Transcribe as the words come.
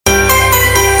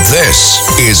This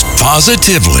is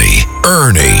Positively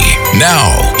Ernie.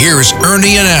 Now, here's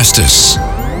Ernie Anastas.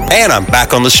 And I'm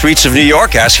back on the streets of New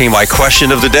York asking my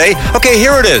question of the day. Okay,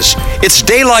 here it is. It's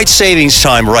daylight savings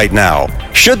time right now.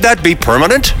 Should that be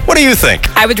permanent? What do you think?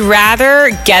 I would rather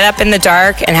get up in the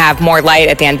dark and have more light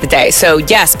at the end of the day. So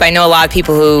yes, but I know a lot of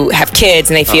people who have kids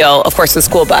and they feel, of course, the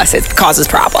school bus, it causes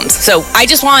problems. So I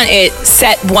just want it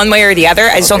set one way or the other.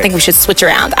 I just don't think we should switch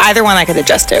around. Either one I could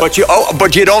adjust to.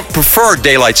 But you don't prefer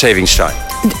daylight savings time?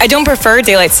 I don't prefer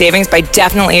daylight savings, but I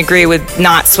definitely agree with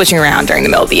not switching around during the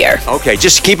middle of the year. Okay,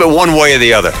 just keep it one way or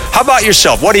the other. How about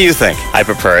yourself? What do you think? I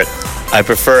prefer it. I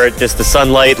prefer just the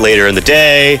sunlight later in the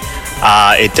day.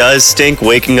 It does stink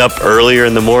waking up earlier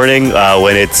in the morning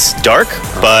when it's dark,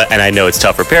 and I know it's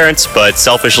tough for parents, but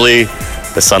selfishly,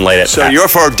 the sunlight at So you're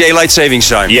for daylight savings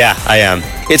time? Yeah, I am.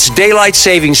 It's daylight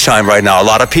savings time right now. A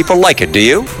lot of people like it. Do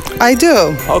you? I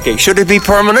do. Okay, should it be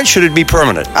permanent? Should it be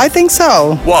permanent? I think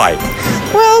so. Why?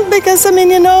 Well, because,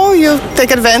 you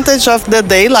take advantage of the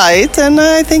daylight, and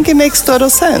I think it makes total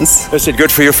sense. Is it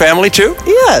good for your family, too?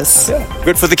 Yes. Yeah.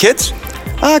 Good for the kids?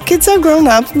 Kids are grown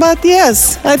up, but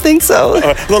yes, I think so.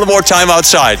 A little more time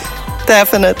outside.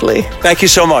 Definitely. Thank you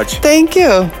so much. Thank you.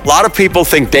 A lot of people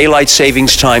think daylight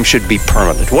savings time should be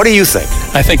permanent. What do you think?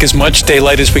 I think as much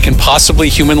daylight as we can possibly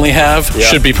humanly have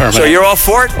should be permanent. So you're all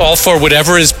for it? All for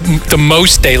whatever is the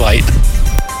most daylight.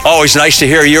 Always nice to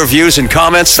hear your views and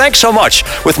comments. Thanks so much.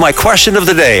 With my question of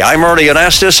the day, I'm Ernie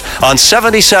Anastas on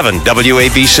 77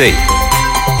 WABC.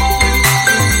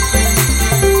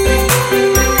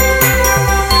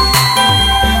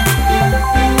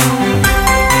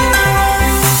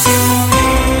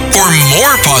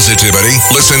 More positivity,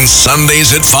 listen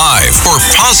Sundays at 5 for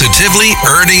Positively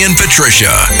Ernie and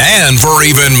Patricia. And for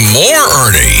even more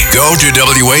Ernie, go to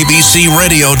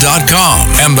WABCRadio.com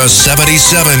and the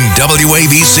 77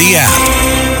 WABC app.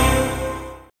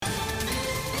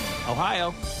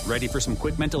 Ohio, ready for some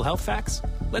quick mental health facts?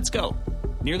 Let's go.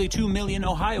 Nearly 2 million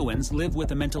Ohioans live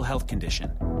with a mental health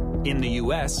condition. In the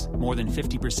U.S., more than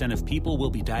 50% of people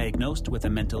will be diagnosed with a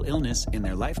mental illness in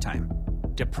their lifetime.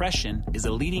 Depression is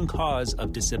a leading cause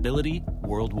of disability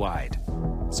worldwide.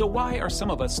 So why are some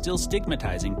of us still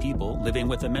stigmatizing people living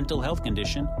with a mental health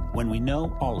condition when we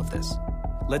know all of this?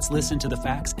 Let's listen to the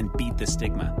facts and beat the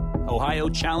stigma. Ohio,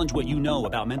 challenge what you know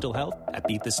about mental health at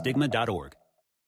beatthestigma.org.